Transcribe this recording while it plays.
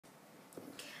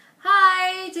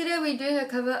today we're doing a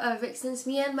cover of Rixton's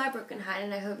Me and My Broken Heart,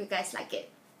 and I hope you guys like it.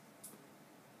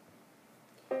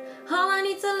 All I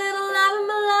need's a little love in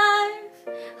my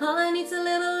life. All I need's a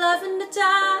little love in the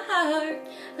dark.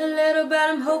 A little but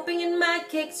I'm hoping it might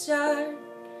kickstart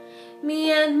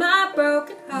me and my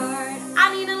broken heart.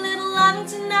 I need a little loving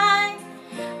tonight.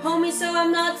 Hold me so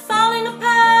I'm not falling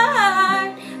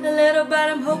apart. A little but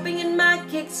I'm hoping it might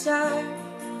kickstart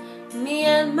me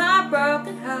and my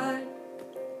broken heart.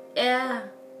 Yeah.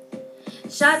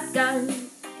 Shotgun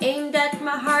aimed at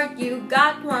my heart, you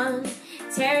got one.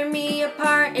 Tear me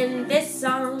apart in this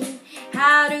song.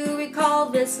 How do we call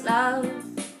this love?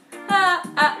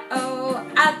 Oh,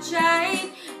 I tried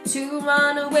to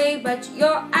run away, but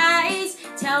your eyes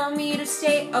tell me to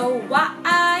stay a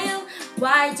while.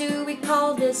 Why do we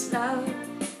call this love?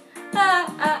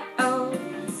 Oh,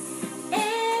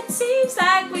 it seems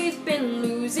like we've been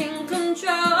losing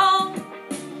control.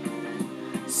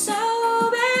 So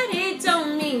bad it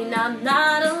don't mean I'm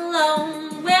not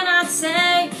alone. When I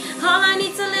say all I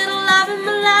need's a little love in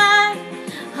my life,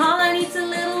 all I need's a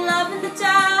little love in the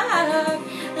dark.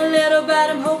 A little but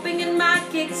I'm hoping it might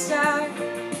kickstart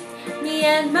me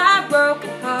and my broken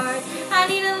heart. I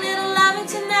need a little loving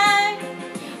tonight.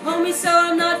 Hold me so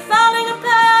I'm not falling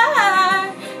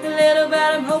apart. A little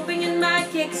but I'm hoping it might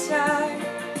kickstart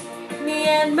me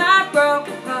and my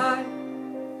broken heart.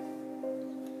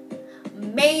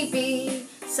 Maybe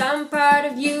some part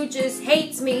of you just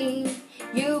hates me.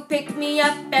 You pick me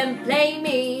up and play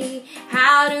me.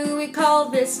 How do we call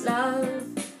this love?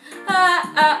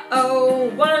 Oh,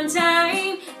 one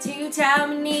time, two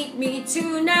time, need me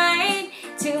tonight.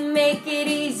 To make it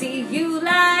easy, you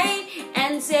lie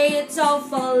and say it's all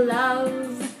for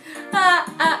love.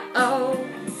 Oh,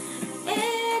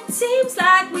 it seems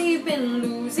like we've been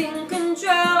losing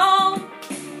control.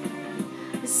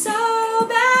 So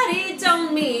bad it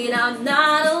don't mean I'm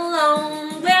not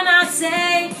alone. When I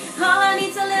say all I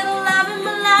need's a little love in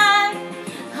my life,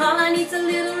 all I need's a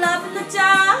little love in the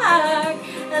dark.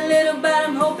 A little but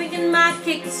I'm hoping it might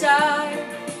kickstart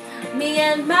me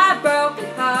and my broken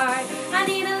heart. I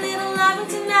need a little loving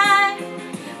tonight.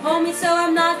 Hold me so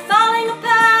I'm not falling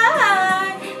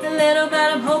apart. A little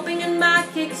but I'm hoping it might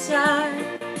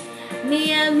kickstart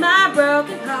me and my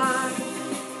broken heart.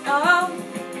 Oh,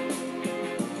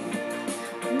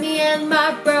 me and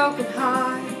my broken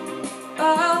heart.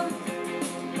 Oh,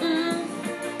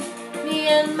 me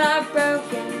and my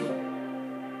broken,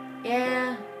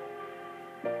 yeah.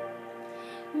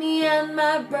 Me and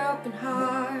my broken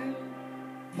heart.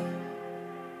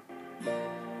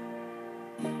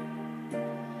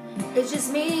 It's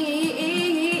just me,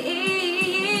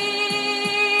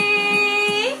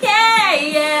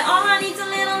 yeah. All I need's a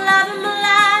little love in my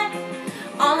life.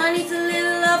 All I need's a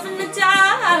little love in the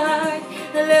dark.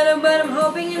 A little but I'm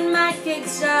hoping it might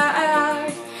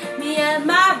kickstart me and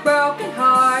my broken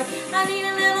heart. I need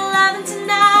a little loving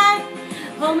tonight.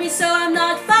 Hold me so I'm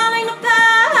not falling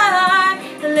apart.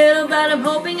 A little but I'm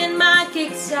hoping it might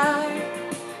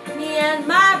kickstart me and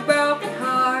my broken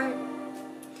heart.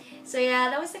 So yeah,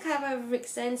 that was the cover of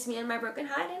Rixton's Me and My Broken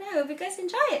Heart, and I hope you guys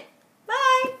enjoy it.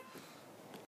 Bye!